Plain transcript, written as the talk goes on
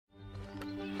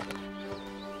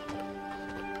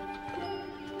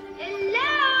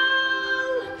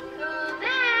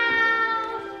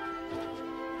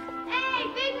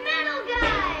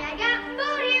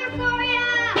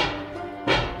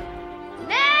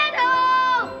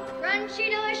crunchy,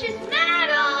 delicious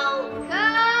metal!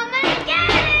 Come and get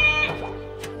it!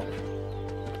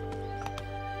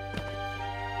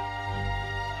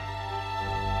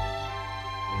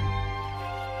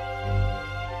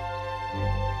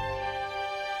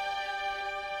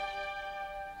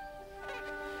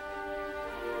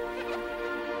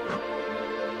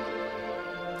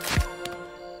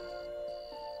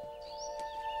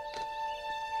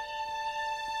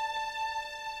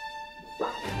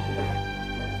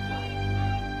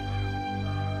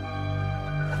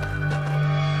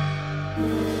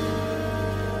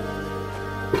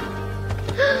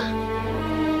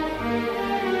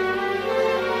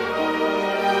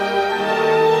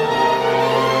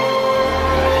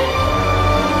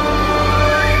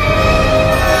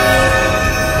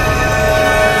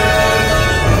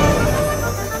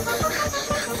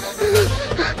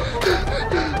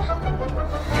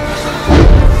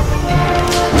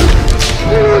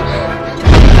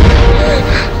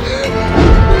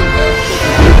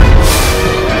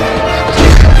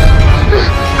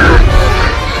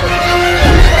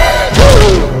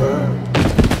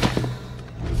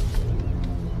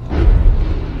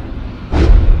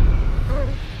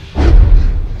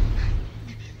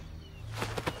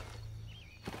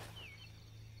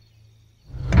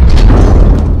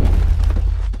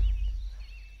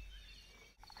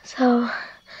 So,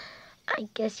 I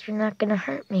guess you're not gonna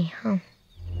hurt me, huh?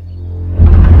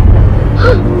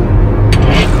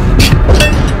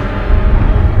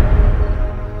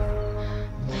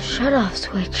 The shut-off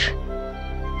switch.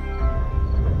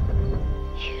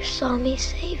 You saw me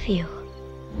save you.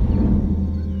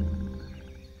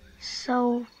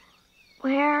 So,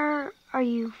 where are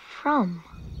you from?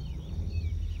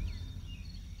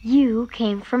 You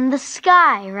came from the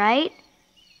sky, right?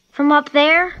 From up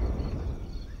there?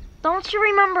 Don't you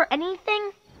remember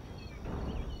anything?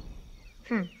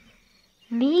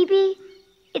 Maybe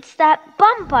it's that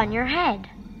bump on your head.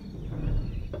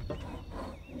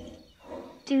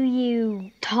 Do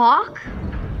you talk?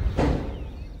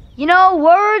 You know,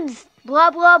 words,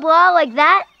 blah, blah, blah, like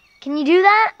that? Can you do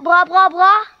that? Blah, blah,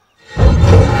 blah?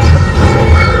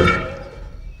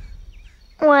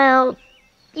 Well,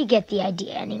 you get the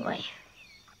idea anyway.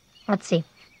 Let's see.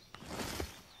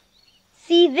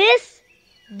 See this?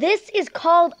 This is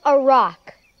called a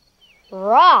rock.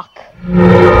 Rock.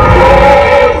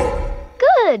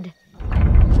 Good.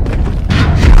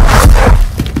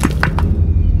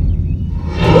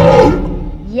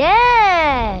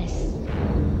 Yes.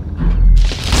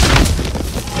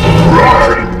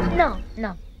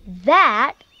 No.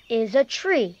 That is a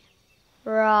tree.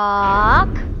 Rock,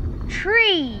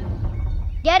 tree.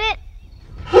 Get it?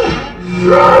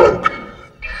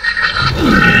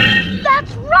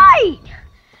 That's right!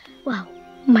 Wow,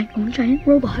 my own giant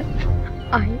robot.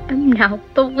 I am now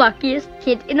the luckiest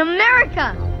kid in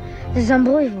America. This is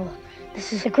unbelievable.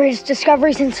 This is the greatest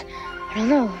discovery since, I don't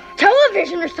know,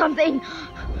 television or something.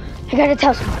 I gotta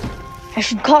tell someone. I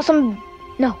should call some...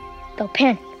 No, they'll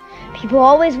panic. People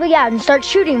always wig out and start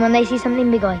shooting when they see something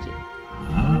big like you.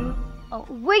 Oh,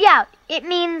 wig out. It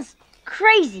means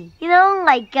crazy. You know,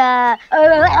 like, No!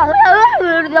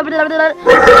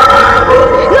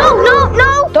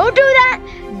 Don't do that!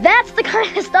 That's the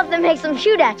kind of stuff that makes them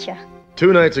shoot at you.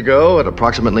 2 nights ago, at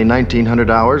approximately 1900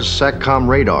 hours, SATCOM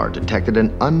radar detected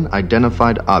an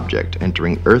unidentified object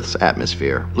entering Earth's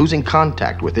atmosphere, losing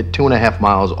contact with it 2.5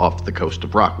 miles off the coast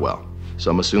of Rockwell.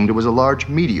 Some assumed it was a large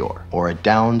meteor or a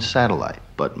downed satellite,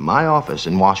 but my office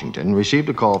in Washington received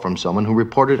a call from someone who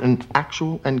reported an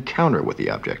actual encounter with the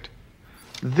object.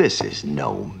 This is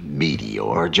no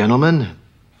meteor, gentlemen.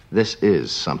 This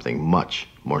is something much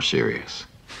more serious.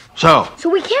 So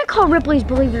we can't call Ripley's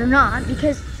Believe It or Not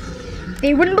because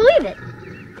they wouldn't believe it.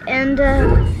 And,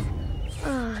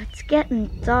 it's getting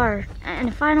dark. And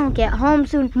if I don't get home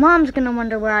soon, Mom's gonna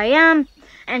wonder where I am.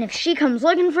 And if she comes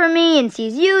looking for me and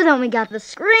sees you, then we got the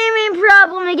screaming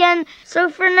problem again. So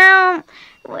for now,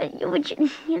 would you,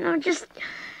 just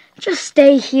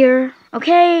stay here,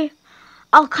 okay?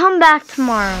 I'll come back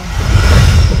tomorrow.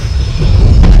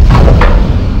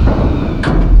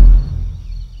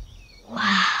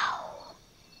 Wow.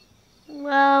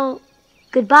 Well,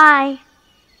 goodbye.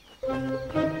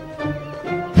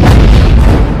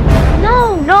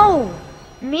 No.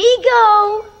 Me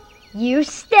go. You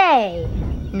stay.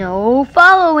 No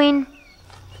following.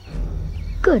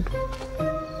 Good.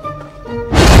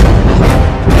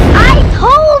 I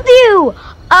told you!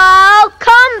 I'll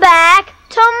come back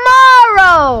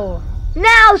tomorrow!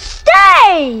 Now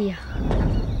stay!